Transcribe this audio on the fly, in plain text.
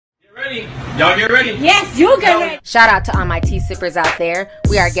ready. Y'all get ready. Yes, you get ready. Shout out to all my tea sippers out there.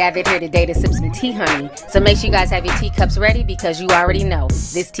 We are gathered here today to sip some tea, honey. So make sure you guys have your teacups ready because you already know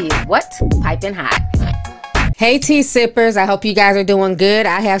this tea is what? Piping hot. Hey, tea sippers. I hope you guys are doing good.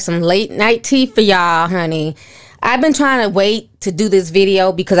 I have some late night tea for y'all, honey. I've been trying to wait to do this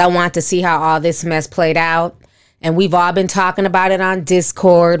video because I want to see how all this mess played out. And we've all been talking about it on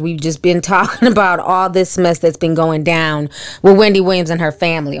Discord. We've just been talking about all this mess that's been going down with Wendy Williams and her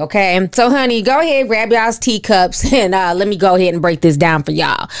family, okay? So, honey, go ahead, grab y'all's teacups, and let me go ahead and break this down for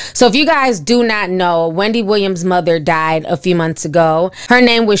y'all. So, if you guys do not know, Wendy Williams' mother died a few months ago. Her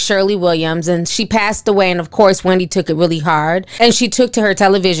name was Shirley Williams, and she passed away, and of course, Wendy took it really hard. And she took to her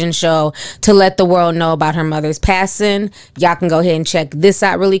television show to let the world know about her mother's passing. Y'all can go ahead and check this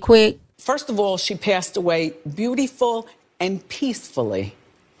out really quick. First of all, she passed away beautiful and peacefully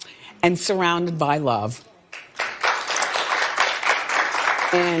and surrounded by love.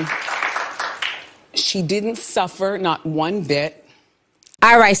 And she didn't suffer, not one bit.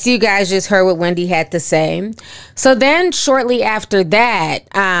 All right, so you guys just heard what Wendy had to say. So then shortly after that,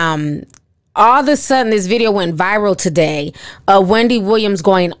 all of a sudden, this video went viral today of Wendy Williams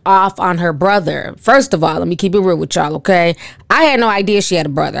going off on her brother. First of all, let me keep it real with y'all, okay? I had no idea she had a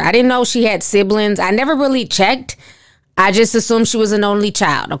brother. I didn't know she had siblings. I never really checked. I just assumed she was an only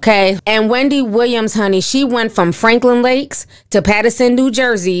child, okay? And Wendy Williams, honey, she went from Franklin Lakes to Paterson, New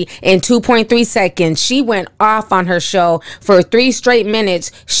Jersey in 2.3 seconds. She went off on her show for 3 straight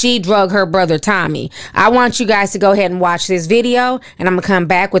minutes. She drug her brother Tommy. I want you guys to go ahead and watch this video, and I'm gonna come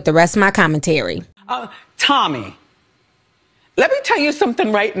back with the rest of my commentary. Tommy, let me tell you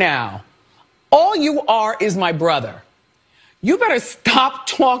something right now. All you are is my brother. You better stop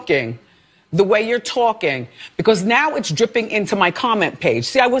talking the way you're talking, because now it's dripping into my comment page.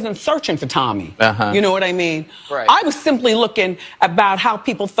 See, I wasn't searching for Tommy. You know what I mean? Right. I was simply looking about how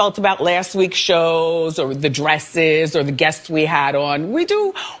people felt about last week's shows or the dresses or the guests we had on. We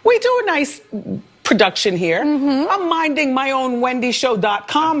do a nice production here. I'm minding my own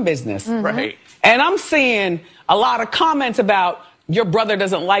WendyShow.com business. Right. And I'm seeing a lot of comments about your brother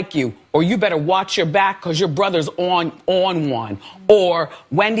doesn't like you, or you better watch your back because your brother's on one, or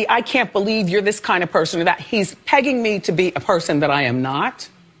Wendy, I can't believe you're this kind of person, or that he's pegging me to be a person that I am not.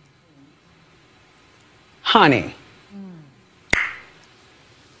 Honey,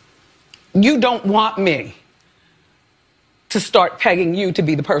 you don't want me to start pegging you to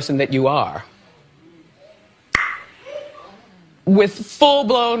be the person that you are. With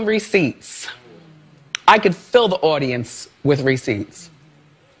full-blown receipts. I could fill the audience with receipts,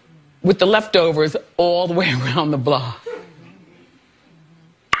 with the leftovers all the way around the block.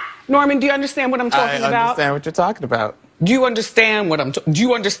 Norman, do you understand what I'm talking about? I understand what you're talking about. Do you understand what I'm talking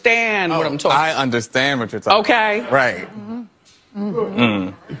about? I understand what you're talking Okay. about. Right.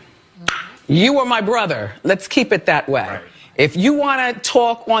 You are my brother. Let's keep it that way. Right. If you want to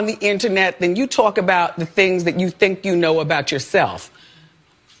talk on the internet, then you talk about the things that you think you know about yourself.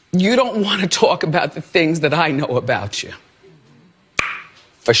 You don't want to talk about the things that I know about you.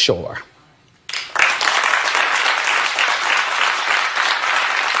 For sure.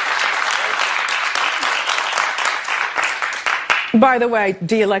 By the way,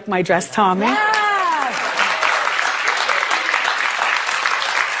 do you like my dress, Tommy? Yes.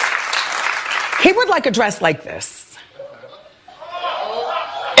 He would like a dress like this.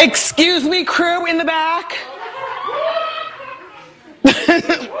 Excuse me, crew in the back.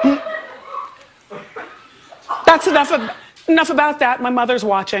 That's enough about that. My mother's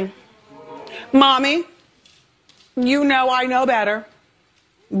watching. Mommy, you know I know better.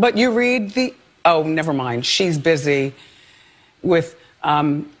 But you read the... Oh, never mind. She's busy with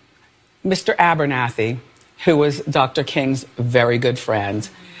Mr. Abernathy, who was Dr. King's very good friend.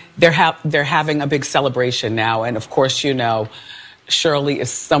 They're having a big celebration now. And of course, you know, Shirley is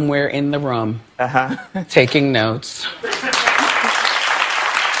somewhere in the room taking notes.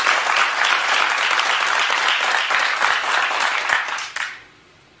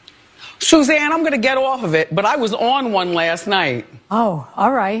 Suzanne, I'm going to get off of it, but I was on one last night. Oh,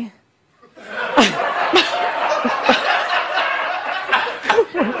 all right.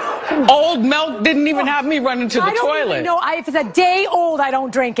 Old milk didn't even have me run into the toilet. No, if it's a day old, I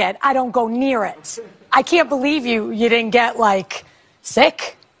don't drink it. I don't go near it. I can't believe you didn't get, like,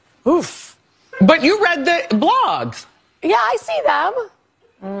 sick. Oof. But you read the blogs. Yeah, I see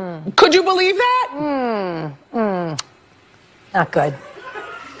them. Could you believe that? Not good.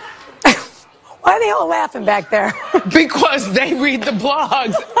 Why are they all laughing back there? Because they read the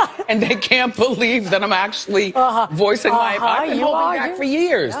blogs and they can't believe that I'm actually voicing my... I've been holding back for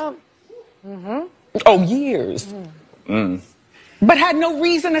years. Yeah. Oh, years. but had no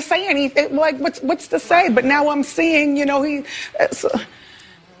reason to say anything. Like, what's to say? But now I'm seeing, you know, you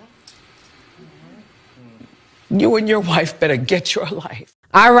and your wife better get your life.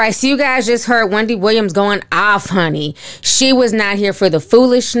 All right, so you guys just heard Wendy Williams going off, honey. She was not here for the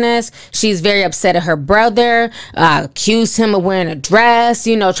foolishness. She's very upset at her brother, accused him of wearing a dress,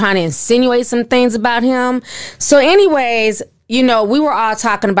 you know, trying to insinuate some things about him. So anyways, you know, we were all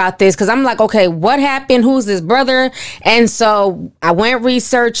talking about this because I'm like, okay, what happened? Who's this brother? And so I went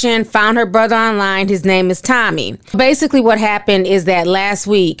researching, found her brother online. His name is Tommy. Basically what happened is that last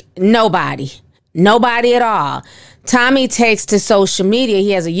week, nobody at all. Tommy takes to social media.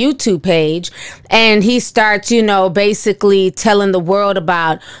 He has a YouTube page and he starts, you know, basically telling the world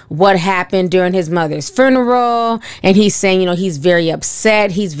about what happened during his mother's funeral. And he's saying, you know, he's very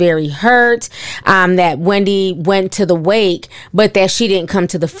upset. He's very hurt that Wendy went to the wake, but that she didn't come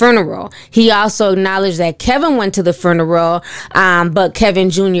to the funeral. He also acknowledged that Kevin went to the funeral, but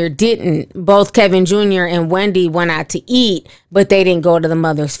Kevin Jr. didn't. Both Kevin Jr. and Wendy went out to eat, but they didn't go to the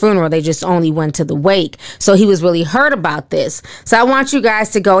mother's funeral. They just only went to the wake. So he was really hurt about this. So I want you guys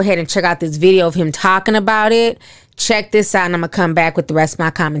to go ahead and check out this video of him talking about it. Check this out and I'm gonna come back with the rest of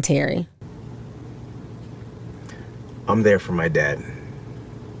my commentary. I'm there for my dad.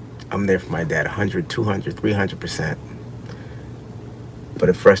 I'm there for my dad 100, 200, 300%. But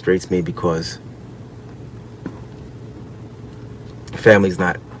it frustrates me because family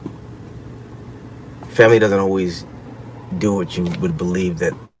doesn't always do what you would believe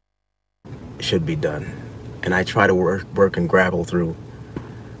that should be done. And I try to work and grapple through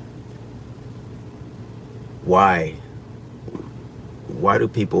why do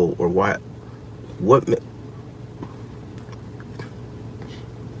people, or what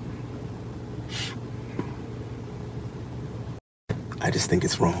I just think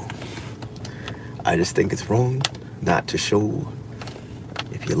it's wrong. I just think it's wrong not to show,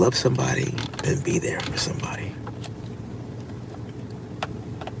 if you love somebody, then be there for somebody.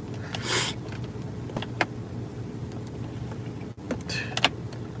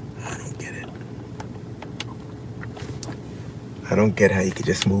 I don't get how you could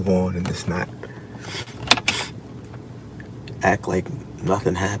just move on and just not act like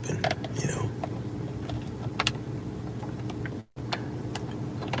nothing happened, you know?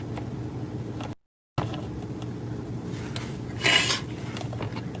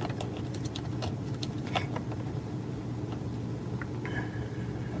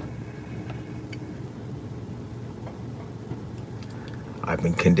 I've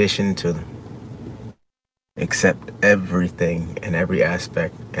been conditioned to accept everything and every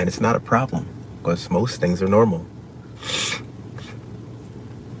aspect, and it's not a problem because most things are normal.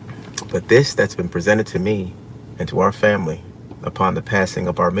 But this that's been presented to me and to our family upon the passing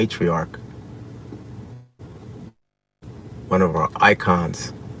of our matriarch, one of our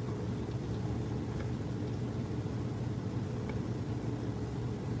icons,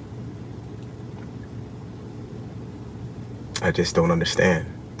 I just don't understand.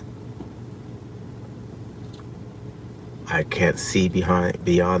 I can't see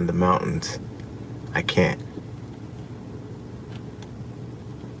beyond the mountains. I can't.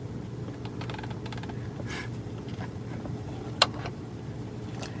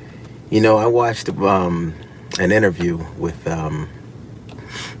 You know, I watched an interview with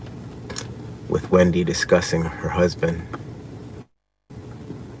Wendy discussing her husband.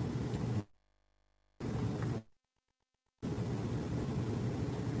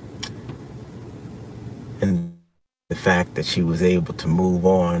 And the fact that she was able to move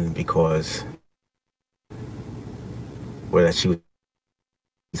on because, or that she was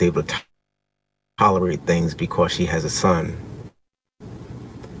able to tolerate things because she has a son.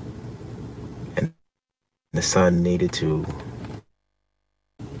 And the son needed to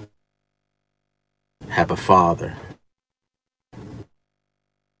have a father.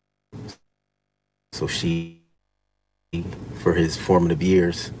 So she, for his formative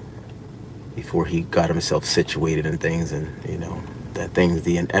years, before he got himself situated and things, and you know that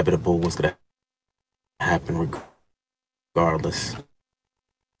the inevitable was gonna happen regardless.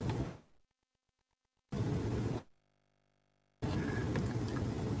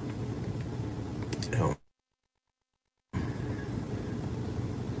 You know,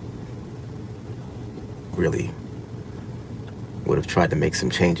 really would have tried to make some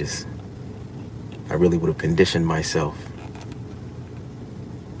changes. I really would have conditioned myself.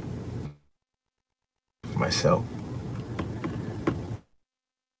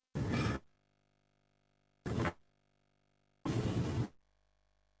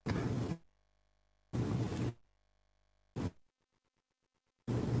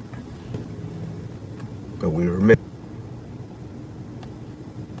 But we were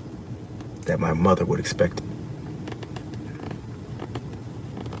that my mother would expect.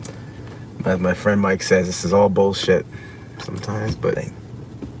 As my friend Mike says, this is all bullshit sometimes, but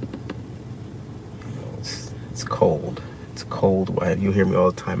it's cold. It's cold. You hear me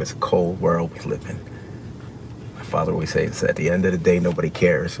all the time. It's a cold world we live in. My father always says, at the end of the day, nobody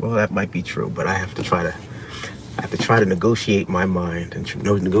cares. Well, that might be true, but I have to try to negotiate my mind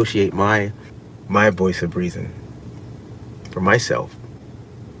and negotiate my voice of reason for myself.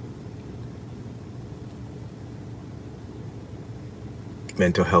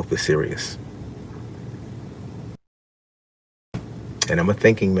 Mental health is serious. And I'm a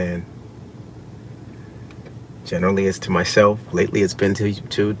thinking man. Generally, it's to myself. Lately, it's been to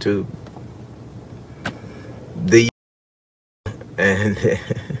the and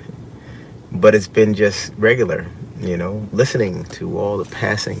but it's been just regular, you know, listening to all the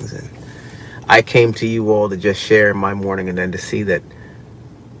passings. And I came to you all to just share my morning, and then to see that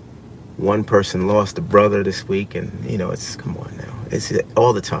one person lost a brother this week, and you know, it's, come on now, it's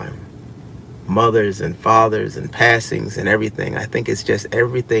all the time. Mothers and fathers and passings and everything. I think it's just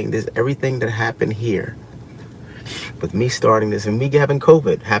everything. There's everything that happened here with me starting this and me having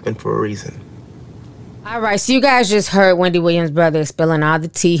COVID happened for a reason. All right, so you guys just heard Wendy Williams' brother spilling all the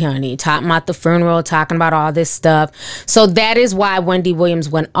tea, honey, talking about the funeral, talking about all this stuff. So that is why Wendy Williams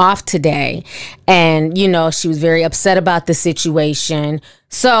went off today. And, you know, she was very upset about the situation.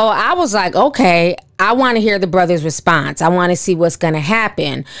 So I was like, okay, I want to hear the brother's response. I want to see what's going to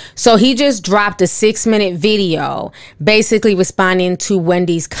happen. So he just dropped a 6-minute video basically responding to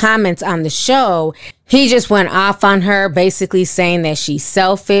Wendy's comments on the show. He just went off on her, basically saying that she's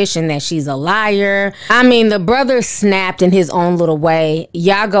selfish and that she's a liar. I mean, the brother snapped in his own little way.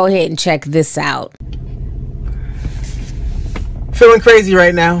 Y'all go ahead and check this out. Feeling crazy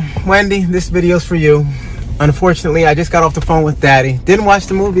right now. Wendy, this video's for you. Unfortunately, I just got off the phone with Daddy. Didn't watch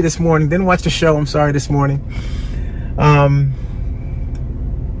the movie this morning. Didn't watch the show, I'm sorry, this morning.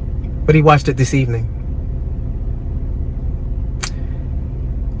 But he watched it this evening.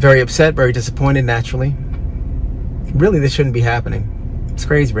 Very upset, very disappointed, naturally. Really, this shouldn't be happening. It's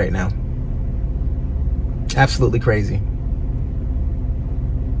crazy right now. Absolutely crazy.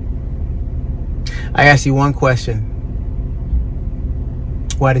 I asked you one question.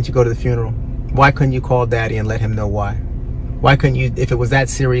 Why didn't you go to the funeral? Why couldn't you call Daddy and let him know why? Why couldn't you, if it was that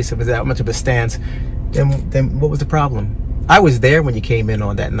serious, if it was that much of a stance, then what was the problem? I was there when you came in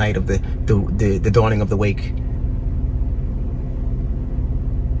on that night of the dawning of the wake.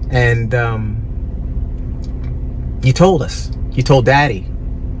 And you told us, you told Daddy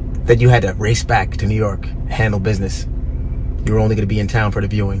that you had to race back to New York, handle business. You were only going to be in town for the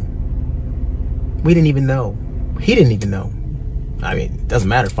viewing. We didn't even know. He didn't even know. I mean, it doesn't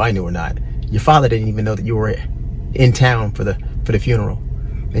matter if I knew or not. Your father didn't even know that you were in town for the funeral,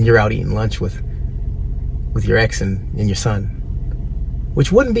 and you're out eating lunch with your ex and your son,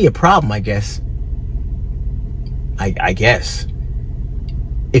 which wouldn't be a problem, I guess. I guess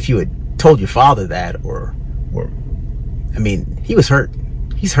if you had told your father that, or I mean, he was hurt.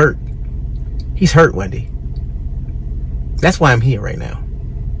 He's hurt. He's hurt, Wendy. That's why I'm here right now,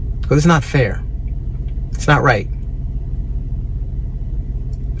 because it's not fair. It's not right.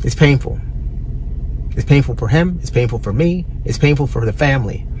 It's painful. It's painful for him. It's painful for me. It's painful for the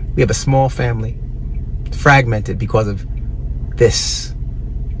family. We have a small family, fragmented because of this.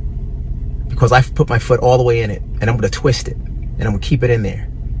 Because I've put my foot all the way in it, and I'm going to twist it, and I'm going to keep it in there.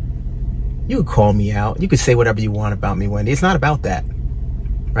 You could call me out. You could say whatever you want about me, Wendy. It's not about that,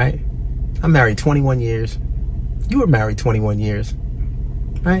 right? I'm married 21 years. You were married 21 years,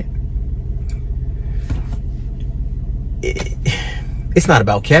 right? It's not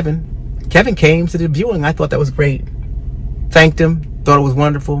about Kevin. Kevin came to the viewing. I thought that was great. Thanked him. Thought it was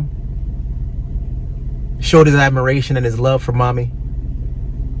wonderful. Showed his admiration and his love for mommy.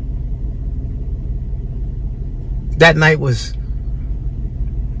 That night was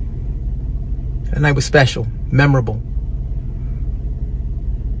special, memorable.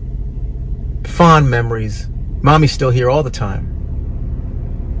 Fond memories. Mommy's still here all the time.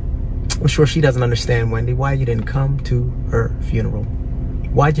 I'm sure she doesn't understand, Wendy, why you didn't come to her funeral.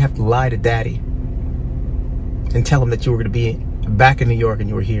 Why'd you have to lie to Daddy and tell him that you were going to be back in New York and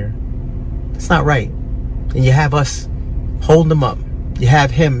you were here? It's not right. And you have us holding him up. You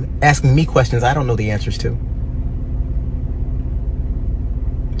have him asking me questions I don't know the answers to.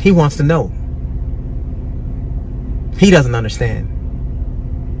 He wants to know. He doesn't understand.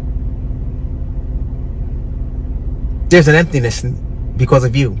 There's an emptiness because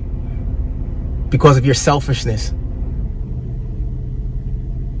of you. Because of your selfishness.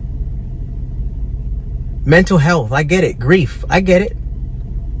 Mental health, I get it. Grief, I get it.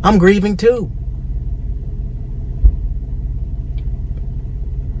 I'm grieving too.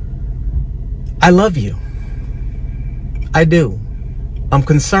 I love you. I do. I'm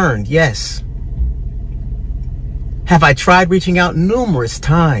concerned, yes. Have I tried reaching out numerous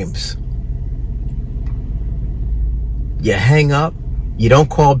times? You hang up, you don't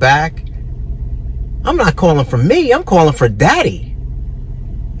call back. I'm not calling for me, I'm calling for daddy.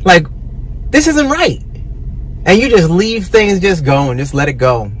 Like, this isn't right. And you just leave things just going, just let it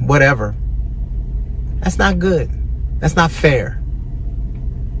go, whatever. That's not good. That's not fair.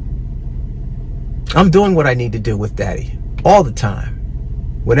 I'm doing what I need to do with daddy all the time.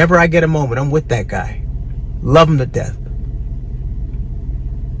 Whenever I get a moment, I'm with that guy. Love him to death.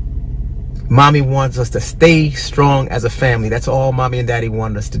 Mommy wants us to stay strong as a family. That's all mommy and daddy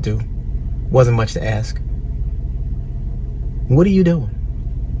wanted us to do. Wasn't much to ask. What are you doing?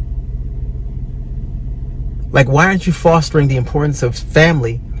 Like, why aren't you fostering the importance of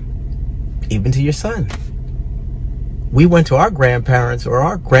family even to your son? We went to our grandparents or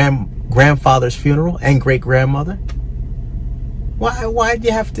our grandfather's funeral and great-grandmother. Why do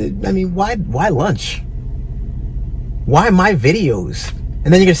you have to, I mean, why lunch? Why my videos?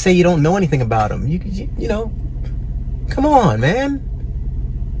 And then you're gonna say you don't know anything about them. You know, come on, man.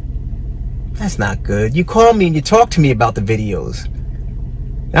 That's not good. You call me and you talk to me about the videos.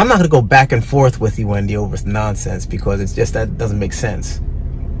 Now, I'm not gonna go back and forth with you, Wendy, over nonsense, because it's just, that doesn't make sense.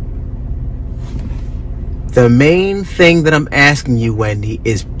 The main thing that I'm asking you, Wendy,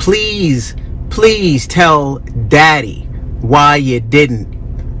 is please, please tell daddy why you didn't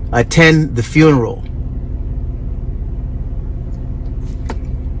attend the funeral.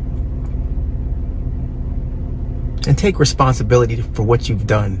 And take responsibility for what you've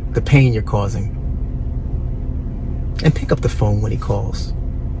done, the pain you're causing. And pick up the phone when he calls.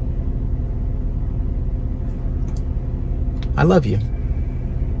 I love you.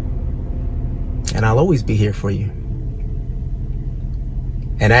 And I'll always be here for you.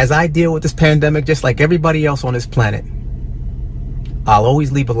 And as I deal with this pandemic, just like everybody else on this planet, I'll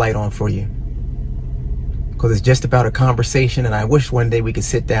always leave a light on for you. Because it's just about a conversation, and I wish one day we could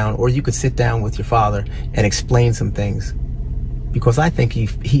sit down, or you could sit down with your father and explain some things. Because I think he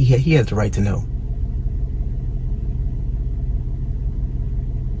has the right to know.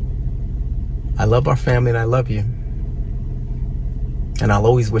 I love our family and I love you. And I'll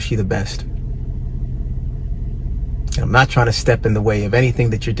always wish you the best. And I'm not trying to step in the way of anything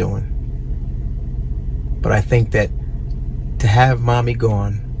that you're doing. But I think that to have mommy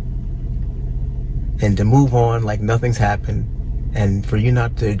gone and to move on like nothing's happened, and for you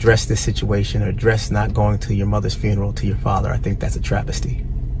not to address this situation or address not going to your mother's funeral, to your father, I think that's a travesty.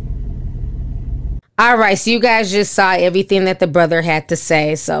 All right, so you guys just saw everything that the brother had to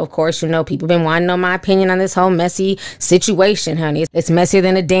say. So, of course, you know, people been wanting to know my opinion on this whole messy situation, honey. It's messier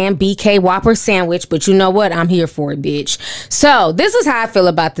than a damn BK Whopper sandwich, but you know what? I'm here for it, bitch. So, this is how I feel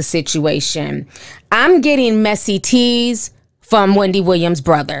about the situation. I'm getting messy teas from Wendy Williams'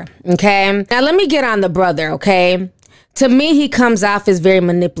 brother, okay? Now, let me get on the brother, okay? To me, he comes off as very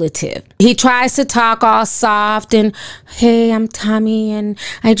manipulative. He tries to talk all soft and, hey, I'm Tommy and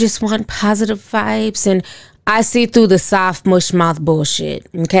I just want positive vibes. And I see through the soft mush mouth bullshit,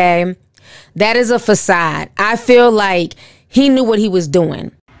 okay? That is a facade. I feel like he knew what he was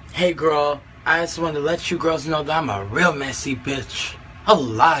doing. Hey, girl, I just wanted to let you girls know that I'm a real messy bitch. A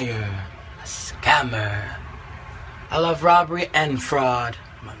liar. A scammer. I love robbery and fraud.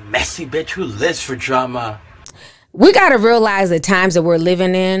 I'm a messy bitch who lives for drama. We got to realize the times that we're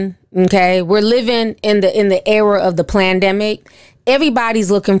living in, okay? We're living in the era of the pandemic. Everybody's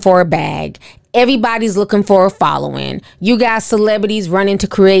looking for a bag. Everybody's looking for a following. You got celebrities running to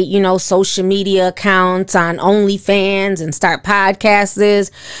create, you know, social media accounts on OnlyFans and start podcasts,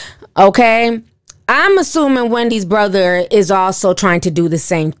 okay? I'm assuming Wendy's brother is also trying to do the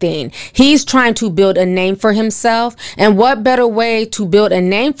same thing. He's trying to build a name for himself. And what better way to build a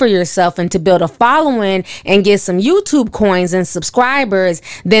name for yourself and to build a following and get some YouTube coins and subscribers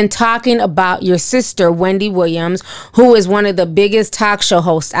than talking about your sister, Wendy Williams, who is one of the biggest talk show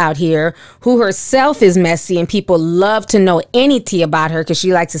hosts out here, who herself is messy and people love to know any tea about her because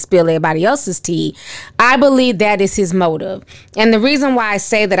she likes to spill everybody else's tea. I believe that is his motive. And the reason why I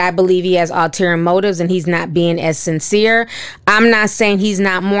say that I believe he has ulterior motives and he's not being as sincere, I'm not saying he's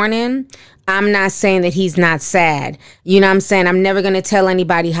not mourning. I'm not saying that he's not sad. You know what I'm saying? I'm never going to tell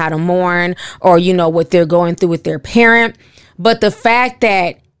anybody how to mourn or, you know, what they're going through with their parent. But the fact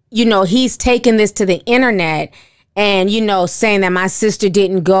that, you know, he's taken this to the internet and, you know, saying that my sister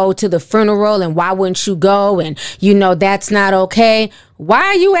didn't go to the funeral and why wouldn't you go? And, you know, that's not okay. Why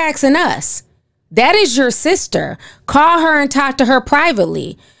are you asking us? That is your sister. Call her and talk to her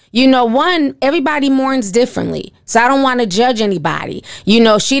privately. You know, one, everybody mourns differently. So I don't want to judge anybody. You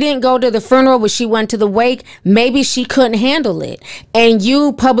know, she didn't go to the funeral, but she went to the wake. Maybe she couldn't handle it. And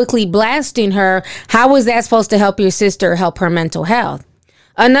you publicly blasting her, how is that supposed to help your sister or help her mental health?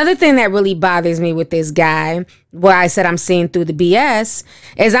 Another thing that really bothers me with this guy, where I said I'm seeing through the BS,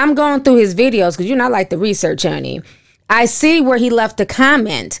 is I'm going through his videos, because you know I like the research, honey. I see where he left a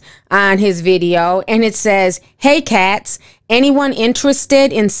comment on his video, and it says, "Hey cats, anyone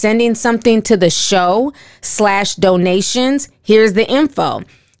interested in sending something to the show / donations? Here's the info."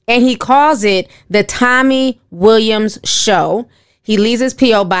 And he calls it the Tommy Williams Show. He leaves his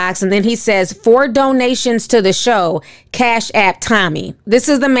P.O. box, and then he says, "For donations to the show, Cash App Tommy." This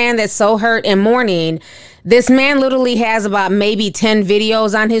is the man that's so hurt and mourning. This man literally has about maybe 10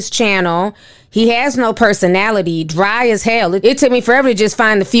 videos on his channel. He has no personality, dry as hell. It took me forever to just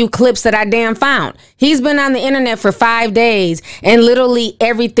find the few clips that I damn found. He's been on the internet for 5 days, and literally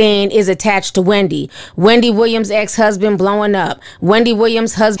everything is attached to Wendy. Wendy Williams' ex-husband blowing up. Wendy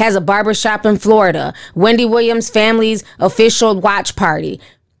Williams' husband has a barbershop in Florida. Wendy Williams' family's official watch party.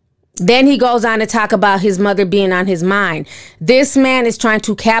 Then he goes on to talk about his mother being on his mind. This man is trying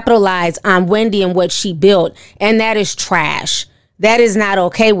to capitalize on Wendy and what she built, and that is trash. That is not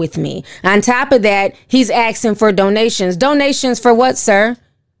okay with me. On top of that, he's asking for donations. Donations for what, sir?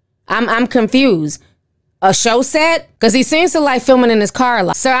 I'm confused. A show set? Because he seems to like filming in his car a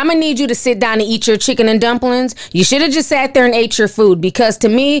lot. Sir, I'm going to need you to sit down and eat your chicken and dumplings. You should have just sat there and ate your food, because to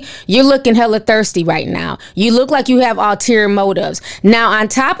me, you're looking hella thirsty right now. You look like you have ulterior motives. Now, on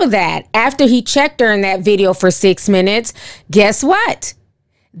top of that, after he checked her in that video for 6 minutes, guess what?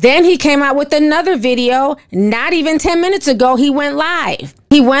 Then he came out with another video. Not even 10 minutes ago, he went live.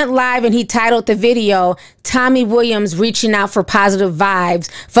 He went live and he titled the video, "Tommy Williams reaching out for positive vibes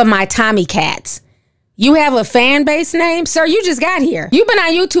for my Tommy cats." You have a fan base name? Sir, you just got here. You've been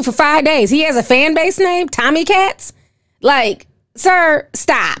on YouTube for 5 days. He has a fan base name? Tommy Cats? Like, sir,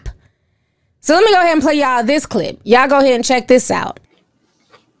 stop. So let me go ahead and play y'all this clip. Y'all go ahead and check this out.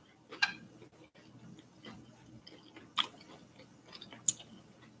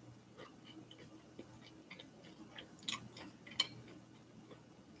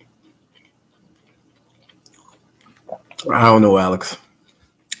 I don't know, Alex.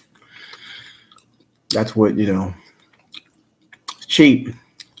 That's what, you know, cheap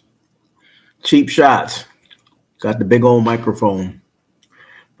shots. Got the big old microphone,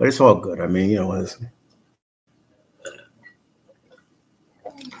 but it's all good. I mean, you know,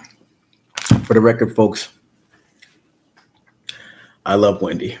 for the record, folks, I love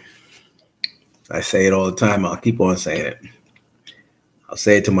Wendy. I say it all the time. I'll keep on saying it. I'll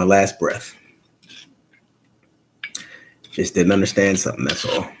say it to my last breath. Just didn't understand something, that's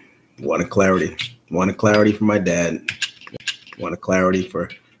all. Wanted clarity. Wanted clarity for my dad. Wanted clarity for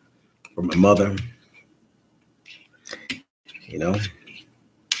my mother. You know,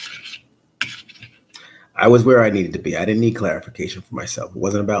 I was where I needed to be. I didn't need clarification for myself. It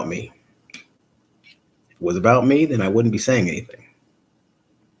wasn't about me. If it was about me, then I wouldn't be saying anything.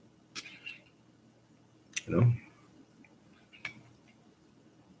 You know?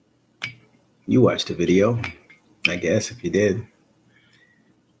 You watched the video, I guess, if you did.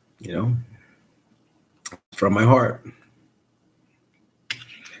 You know? From my heart.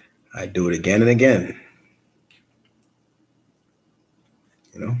 I do it again and again.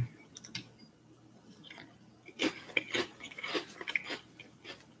 You know?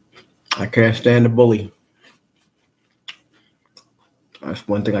 I can't stand a bully. That's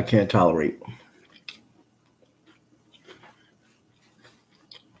one thing I can't tolerate.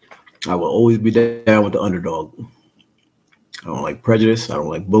 I will always be down with the underdog. I don't like prejudice. I don't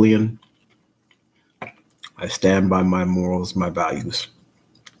like bullying. I stand by my morals, my values.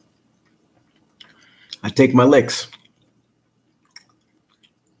 I take my licks.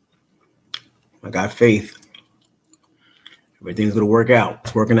 I got faith. Everything's going to work out.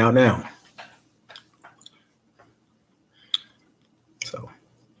 It's working out now. So,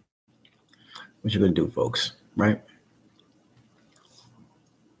 what you going to do, folks, right?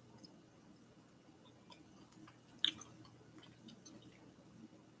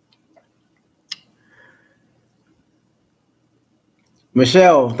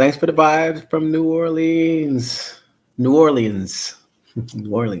 Michelle, thanks for the vibes from New Orleans. New Orleans.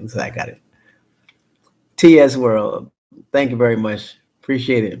 New Orleans, I got it. TS World, thank you very much.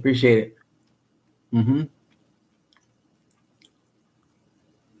 Appreciate it. Appreciate it.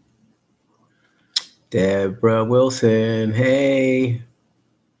 Deborah Wilson, hey.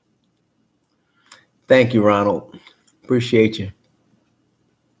 Thank you, Ronald. Appreciate you.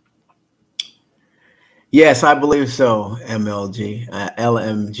 Yes, I believe so. MLG,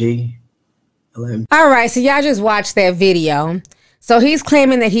 LMG. All right, so y'all just watched that video. So he's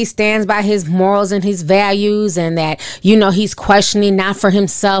claiming that he stands by his morals and his values and that, you know, he's questioning not for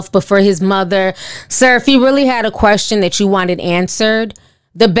himself, but for his mother. Sir, if you really had a question that you wanted answered,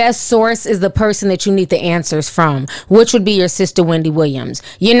 the best source is the person that you need the answers from, which would be your sister, Wendy Williams.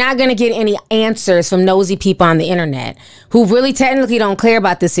 You're not going to get any answers from nosy people on the internet who really technically don't care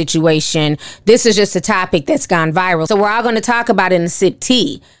about this situation. This is just a topic that's gone viral. So we're all going to talk about it and sip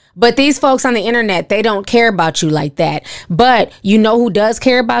tea. But these folks on the internet, they don't care about you like that. But you know who does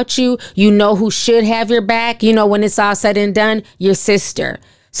care about you? You know who should have your back? You know, when it's all said and done, your sister.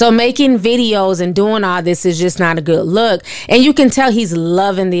 So making videos and doing all this is just not a good look. And you can tell he's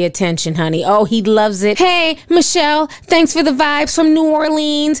loving the attention, honey. Oh, he loves it. Hey, Michelle, thanks for the vibes from New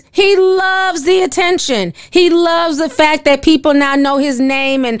Orleans. He loves the attention. He loves the fact that people now know his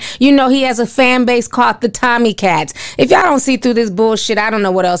name and, you know, he has a fan base called the Tommy Cats. If y'all don't see through this bullshit, I don't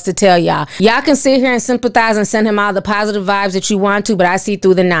know what else to tell y'all. Y'all can sit here and sympathize and send him all the positive vibes that you want to, but I see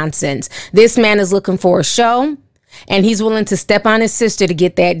through the nonsense. This man is looking for a show. And he's willing to step on his sister to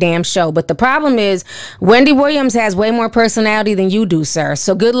get that damn show. But the problem is, Wendy Williams has way more personality than you do, sir.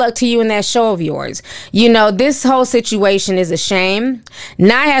 So good luck to you in that show of yours. You know, this whole situation is a shame.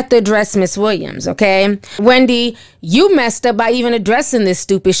 Now I have to address Miss Williams, okay? Wendy, you messed up by even addressing this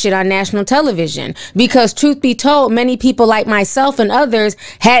stupid shit on national television. Because truth be told, many people like myself and others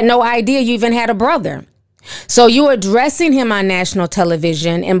had no idea you even had a brother. So you addressing him on national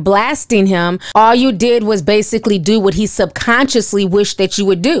television and blasting him, all you did was basically do what he subconsciously wished that you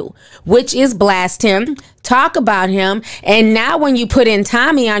would do, which is blast him, talk about him, and now when you put in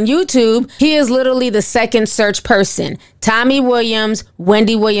Tommy on YouTube, he is literally the second search person. Tommy Williams,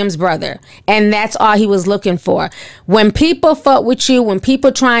 Wendy Williams' brother. And that's all he was looking for. When people fuck with you, when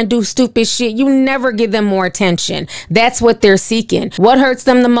people try and do stupid shit, you never give them more attention. That's what they're seeking. What hurts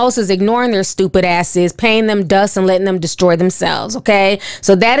them the most is ignoring their stupid asses, paying them dust and letting them destroy themselves, okay?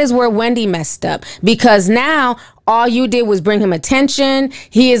 So that is where Wendy messed up. Because now all you did was bring him attention.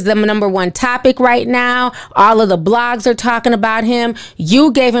 He is the #1 topic right now. All of the blogs are talking about him.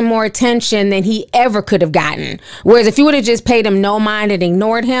 You gave him more attention than he ever could have gotten. Whereas if you would have just paid him no mind and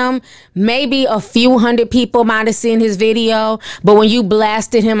ignored him, maybe a few hundred people might have seen his video. But when you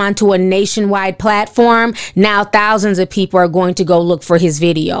blasted him onto a nationwide platform, now thousands of people are going to go look for his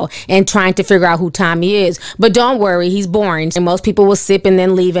video and trying to figure out who Tommy is. But don't worry, he's boring. And most people will sip and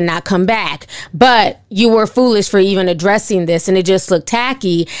then leave and not come back. But you were foolish for even addressing this, and it just looked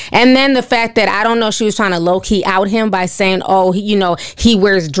tacky. And then the fact that, I don't know, she was trying to low-key out him by saying, oh, you know, he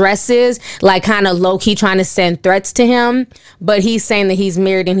wears dresses, like kind of low-key trying to send threats to him. But he's saying that he's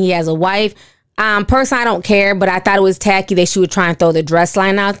married and he has a wife. Personally, I don't care, but I thought it was tacky that she would try and throw the dress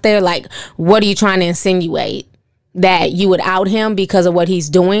line out there. Like, what are you trying to insinuate? That you would out him because of what he's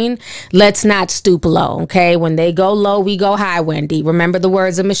doing? Let's not stoop low, okay? When they go low, we go high, Wendy. Remember the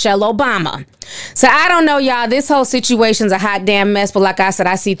words of Michelle Obama. So I don't know, y'all. This whole situation's a hot damn mess, but like I said,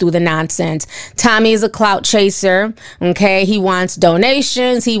 I see through the nonsense. Tommy is a clout chaser, okay? He wants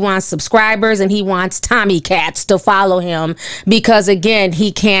donations, he wants subscribers, and he wants Tommy Cats to follow him because, again,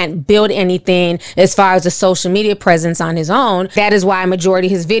 he can't build anything as far as a social media presence on his own. That is why a majority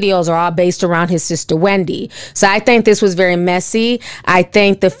of his videos are all based around his sister, Wendy. So I think this was very messy. I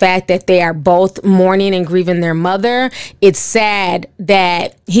think the fact that they are both mourning and grieving their mother, it's sad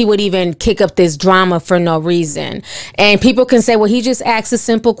that he would even kick up this drama for no reason. And people can say, well, he just asked a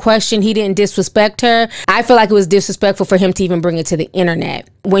simple question. He didn't disrespect her. I feel like it was disrespectful for him to even bring it to the internet.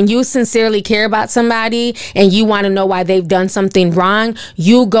 When you sincerely care about somebody and you want to know why they've done something wrong,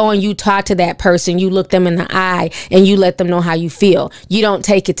 you go and you talk to that person, you look them in the eye and you let them know how you feel. You don't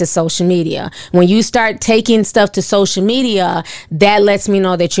take it to social media. When you start taking stuff to social media, that lets me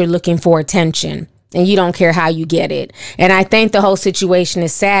know that you're looking for attention. And you don't care how you get it. And I think the whole situation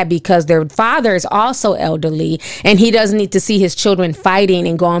is sad because their father is also elderly and he doesn't need to see his children fighting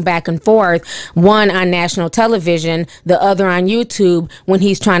and going back and forth, one on national television, the other on YouTube, when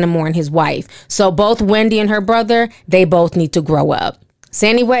he's trying to mourn his wife. So both Wendy and her brother, they both need to grow up. So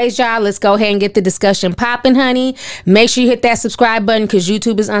anyways, y'all, let's go ahead and get the discussion popping, honey. Make sure you hit that subscribe button because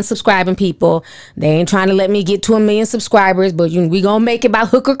YouTube is unsubscribing people. They ain't trying to let me get to 1 million subscribers, but we gonna make it by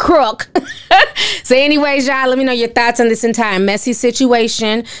hook or crook. So So anyways, y'all, let me know your thoughts on this entire messy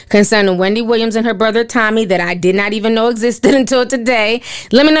situation concerning Wendy Williams and her brother Tommy that I did not even know existed until today.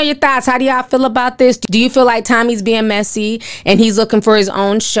 Let me know your thoughts. How do y'all feel about this? Do you feel like Tommy's being messy and he's looking for his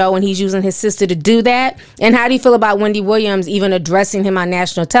own show and he's using his sister to do that? And how do you feel about Wendy Williams even addressing him on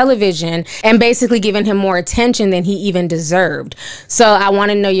national television and basically giving him more attention than he even deserved? So I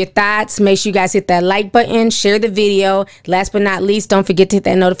want to know your thoughts. Make sure you guys hit that like button, share the video. Last but not least, don't forget to hit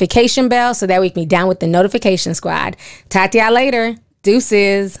that notification bell so that we can be down with the notification squad. Talk to y'all later.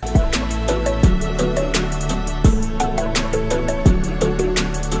 Deuces.